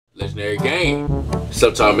Legendary game. What's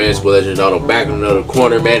up, y'all, man? It's Legend Auto back in another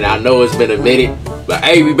corner, man. I know it's been a minute, but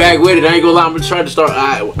hey, we back with it. I ain't gonna lie, I'm gonna try to start.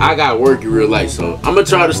 I got work in real life, so I'm gonna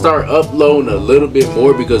try to start uploading a little bit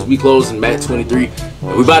more because we closing Madden 23.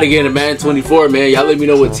 And we about to get into Madden 24, man. Y'all let me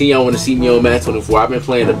know what team y'all want to see me on Madden 24. I've been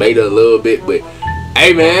playing the beta a little bit, but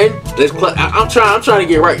hey, man, let's play. I'm trying to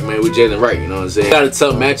get right, man, with Jalen Wright. You know what I'm saying? Got a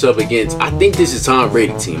tough matchup against. I think this is Tom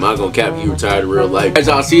Brady team. I'm gonna cap. He retired in real life. As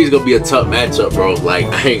y'all see, it's gonna be a tough matchup, bro. Like,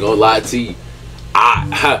 I ain't gonna lie to you.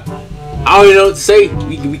 I don't even know what to say.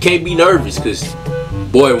 We can't be nervous because,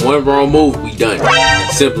 boy, one wrong move, we done.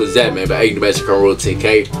 Simple as that, man. But hey, the best can roll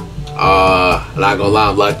 10K. Not gonna lie,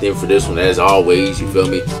 I'm locked in for this one as always. You feel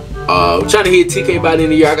me? I'm trying to hit 10K by the end of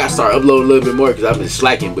the year. I gotta start uploading a little bit more because I've been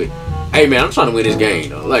slacking, but. Hey, man, I'm trying to win this game,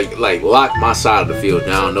 though. Like lock my side of the field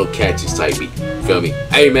down, no catches type beat. Feel me?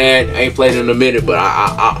 Hey, man, I ain't played in a minute, but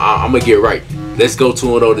I'm gonna get right. Let's go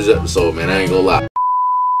 2-0 this episode, man. I ain't gonna lie.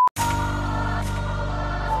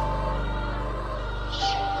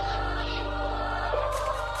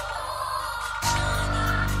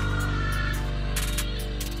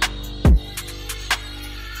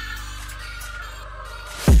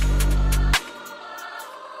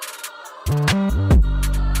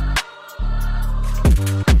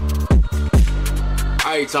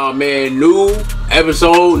 Alright, y'all, man, new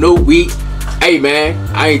episode, new week. Hey, man,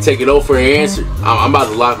 I ain't taking no for an answer. I'm about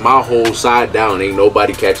to lock my whole side down. Ain't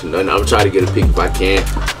nobody catching nothing. I'm trying to get a pick if I can,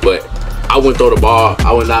 but I wouldn't throw the ball.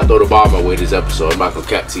 I would not throw the ball my way this episode. I'm not gonna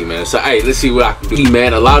cap to you, man. So hey, let's see what I can do,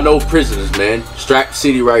 man. Allow no prisoners, man. Strap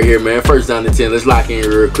City right here, man. First down to 10. Let's lock in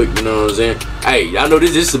real quick. You know what I'm saying? Hey, I know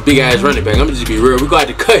this is a big ass running back. I'm gonna just be real. We got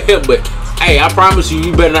to cut him, but hey, I promise you,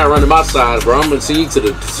 you better not run to my side, bro. I'm gonna send you to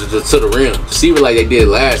the rim. See what like they did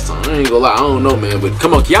last time. I ain't gonna lie, I don't know, man. But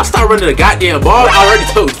come on, can y'all start running the goddamn ball? I already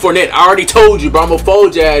told you, Fournette. I already told you, bro. I'm gonna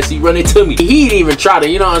fold your ass. He run into me. He didn't even try to,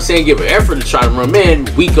 you know what I'm saying, give an effort to try to run. Man,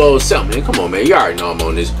 weak old self, man. Come on, man. You already know I'm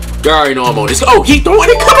on this. You already know I'm on this. Oh, keep throwing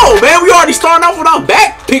it. Come on, man. We already starting off with our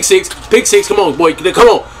back. Pick six. Pick six. Come on, boy. Come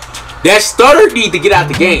on. That stutter need to get out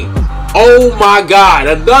the game. Oh my God,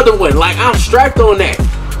 another one. Like, I'm strapped on that.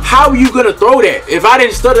 How are you gonna throw that? If I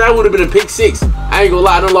didn't stutter, that would have been a pick six. I ain't gonna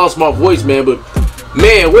lie, I done lost my voice, man. But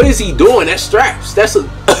man, what is he doing? That's straps. That's a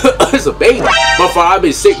that's a baby. My fault. I've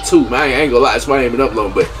been sick too, man. I ain't gonna lie, that's why I ain't been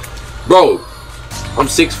uploading. But bro, I'm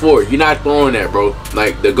 6'4". You're not throwing that, bro.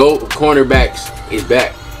 Like, the GOAT cornerbacks is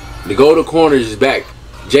back. The GOAT corners is back.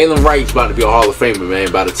 Jalen Wright's about to be a Hall of Famer,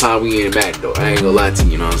 man. By the time we in Madden, though, I ain't gonna lie to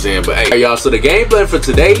you. You know what I'm saying? But hey, y'all. So the game plan for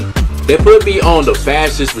today. They put me on the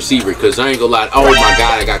fastest receiver because I ain't gonna lie. Oh my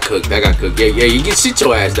God, I got cooked. Yeah, you can sit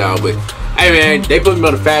your ass down. But hey, man, they put me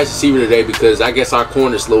on the fastest receiver today because I guess our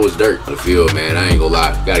corner slow as dirt on the field, man. I ain't gonna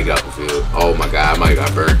lie. Gotta get out the field. Oh my God, I might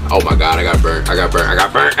got burnt. Oh my God, I got burnt. I got burnt.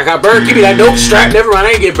 Give me that note. Strap. Never mind,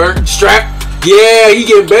 I ain't get burnt. Strap. Yeah, he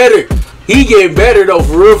getting better. He getting better though,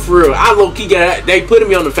 for real. I low key got. They put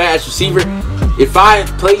me on the fast receiver. If I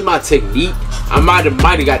played my technique, I might have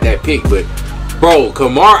got that pick, but. Bro,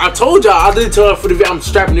 Kamar, I told y'all, I didn't tell her for the video, I'm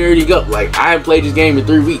strapping everything up. Like, I haven't played this game in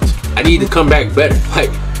 3 weeks. I need to come back better. Like,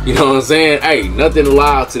 you know what I'm saying? Hey, nothing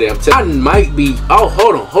allowed today. I'm telling you, I might be, oh,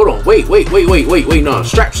 hold on. Wait, no,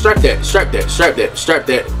 strap that.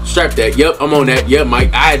 Yep, I'm on that. Yep,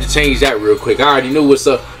 Mike, I had to change that real quick. I already knew what's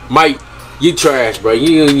up. Mike, you trash, bro.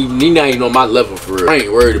 You not even on my level for real. I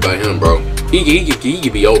ain't worried about him, bro. He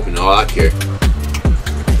can be open, all I care.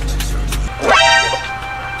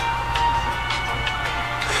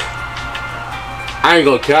 I ain't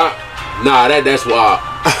gonna count. Nah, that's why.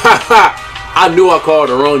 I knew I called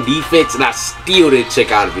the wrong defense and I still didn't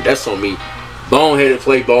check out of it. That's on me. Boneheaded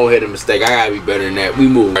play, boneheaded mistake. I gotta be better than that. We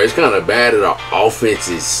move. It's kind of bad that our offense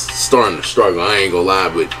is starting to struggle. I ain't gonna lie,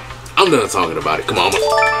 but I'm done talking about it. Come on.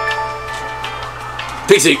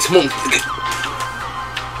 Pick six. Come on.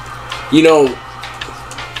 You know,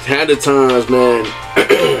 had the times, man.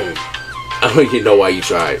 I don't even know why you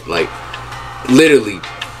tried. Like, literally.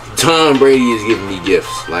 Tom Brady is giving me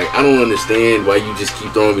gifts. Like, I don't understand why you just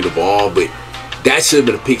keep throwing me the ball, but that should have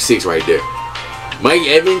been a pick six right there. Mike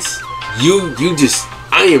Evans, you just,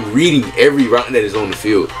 I am reading every route that is on the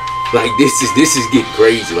field. Like, this is getting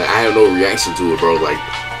crazy. Like, I have no reaction to it, bro. Like,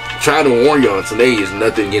 trying to warn y'all, today is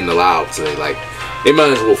nothing getting allowed today. Like, they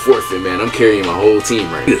might as well forfeit, man. I'm carrying my whole team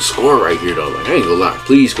right now. Score right here, though. Like, I ain't gonna lie.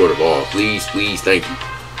 Please score the ball. Please, thank you.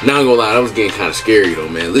 Not gonna lie, that was getting kind of scary, though,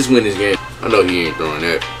 man. Let's win this game. I know he ain't throwing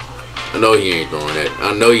that. I know he ain't throwing that.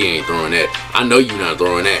 I know you ain't throwing that. I know you not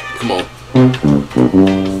throwing that. Come on.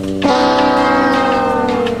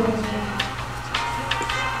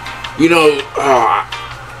 You know,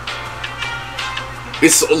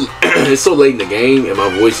 it's so late in the game and my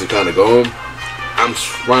voice is kind of gone. I'm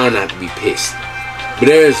trying not to be pissed. But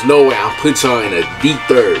there's no way I'll put y'all in a deep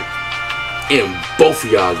third and both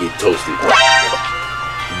of y'all get toasted.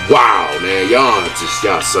 Wow, man.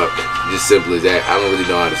 Y'all suck. Just simple as that. I don't really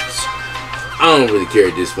know how to. I don't really care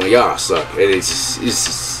at this point. Y'all suck. And it's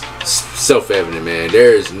just self-evident, man.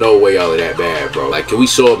 There is no way y'all are that bad, bro. Like, can we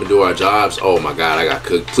show up and do our jobs? Oh my God, I got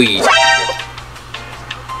cooked. Please.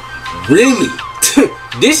 Really?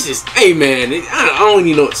 This is, hey man, I don't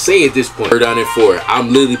even know what to say at this point. 3rd down and 4.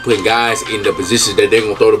 I'm literally putting guys in the positions that they're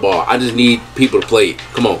gonna throw the ball. I just need people to play it.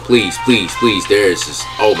 Come on, please, please, please. There's just,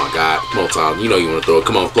 oh my God. Come on, Tom. You know you want to throw it.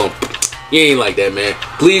 Come on, plump. You ain't like that, man.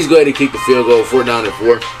 Please go ahead and kick the field goal. 4th down and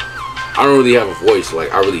 4. I don't really have a voice.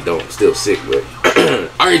 Like, I really don't. I'm still sick, but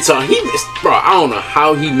all right, so he missed, bro. I don't know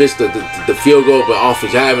how he missed the field goal, but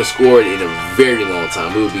offense, I haven't scored in a very long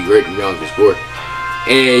time. It would be great if y'all could score.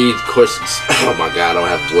 And of course, oh my God, I don't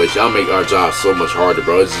have a voice. Y'all make our job so much harder,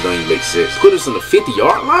 bro. It just don't even make sense. Put us on the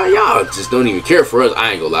 50-yard line, y'all just don't even care for us.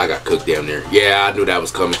 I ain't gonna lie, I got cooked down there. Yeah, I knew that was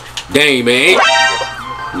coming. Dang, man.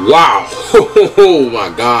 Wow. Oh my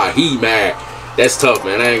God, he mad. That's tough,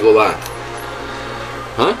 man. I ain't gonna lie.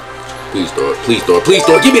 Huh? Please throw it. Please throw it. Please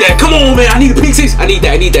throw it. Give me that. Come on, man. I need a pick 6. I need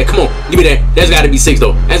that. I need that. Come on. Give me that. That's got to be 6,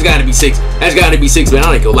 though. That's got to be 6. That's got to be 6, man.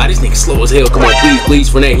 I ain't gonna lie. This nigga slow as hell. Come on. Please, please.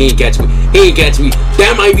 For that, he ain't catch me. He ain't catch me.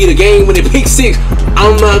 That might be the game when it pick 6.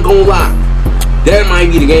 I'm not gonna lie. That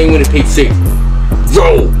might be the game when it pick 6.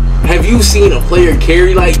 Bro, have you seen a player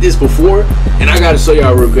carry like this before? And I got to show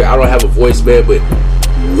y'all real quick. I don't have a voice, man, but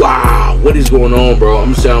wow. What is going on, bro?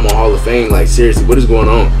 I'm saying I'm a Hall of Fame. Like, seriously, what is going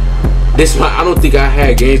on? I don't think I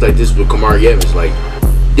had games like this with Kamari Evans. Like,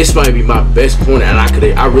 this might be my best corner, and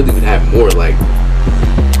I really would have more. Like,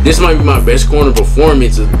 this might be my best corner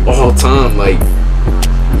performance of all time. Like,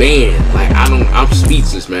 man, like I'm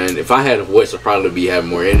speechless, man. If I had a voice, I'd probably be having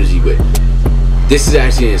more energy. But this is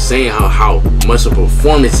actually insane how much of a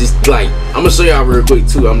performance is. Like, I'm gonna show y'all real quick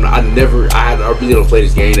too. I really don't play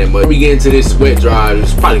this game that much. We get into this sweat drive,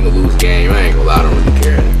 it's probably gonna lose the game. I ain't gonna lie, I don't really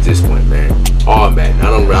care at this point, man. All Madden.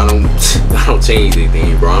 I don't change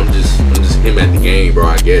anything, bro. I'm just him at the game, bro.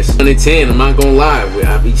 I guess. 1 and 10. I'm not gonna lie.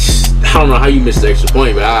 I don't know how you missed the extra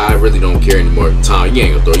point, but I really don't care anymore. Tom, you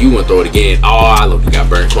ain't gonna throw. You wanna throw it again? Oh, I look, you got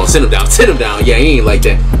burnt. Come on, send him down. Send him down. Yeah, he ain't like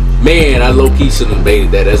that. Man, I low key should have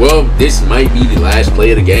baited that as well. This might be the last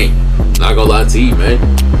play of the game. Not gonna lie to you, man.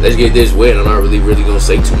 Let's get this win. I'm not really gonna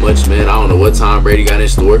say too much, man. I don't know what time Brady got in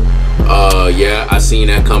store. Yeah, I seen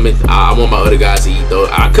that coming. I want my other guys to eat though.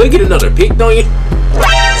 I could get another pick, don't you?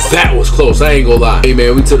 That was close. I ain't gonna lie. Hey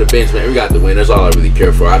man, we to the bench, man. We got the win. That's all I really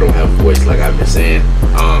care for. I don't have a voice like I've been saying.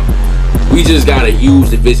 We just got a huge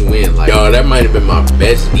division win. Like, yo, that might have been my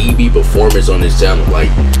best DB performance on this channel. Like,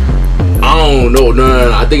 I don't know.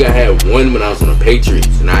 No. I think I had one when I was on the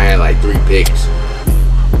Patriots, and I had like 3 picks.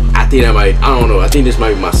 I think that might. I don't know. I think this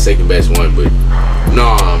might be my second best one, but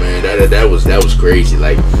nah, man, that was crazy.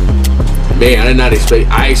 Like, man, I did not expect.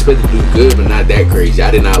 I expected to do good, but not that crazy.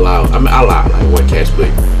 I did not allow. I mean, I allowed like 1 catch, but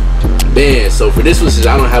man. So for this one, since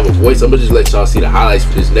I don't have a voice, I'm gonna just let y'all see the highlights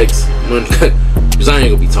for this next one, because I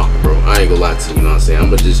ain't gonna be talking, bro. I ain't gonna lie to you. You know what I'm saying? I'm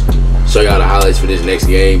gonna just show y'all the highlights for this next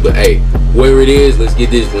game. But hey, wherever it is, let's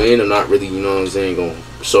get this win. I'm not really, you know what I'm saying, gonna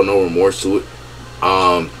show no remorse to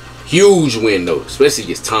it. Huge win though, especially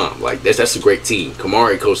against Tom. Like, that's a great team.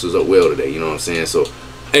 Kamari coached us up well today. You know what I'm saying? So,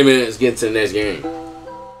 hey man, let's get into the next game.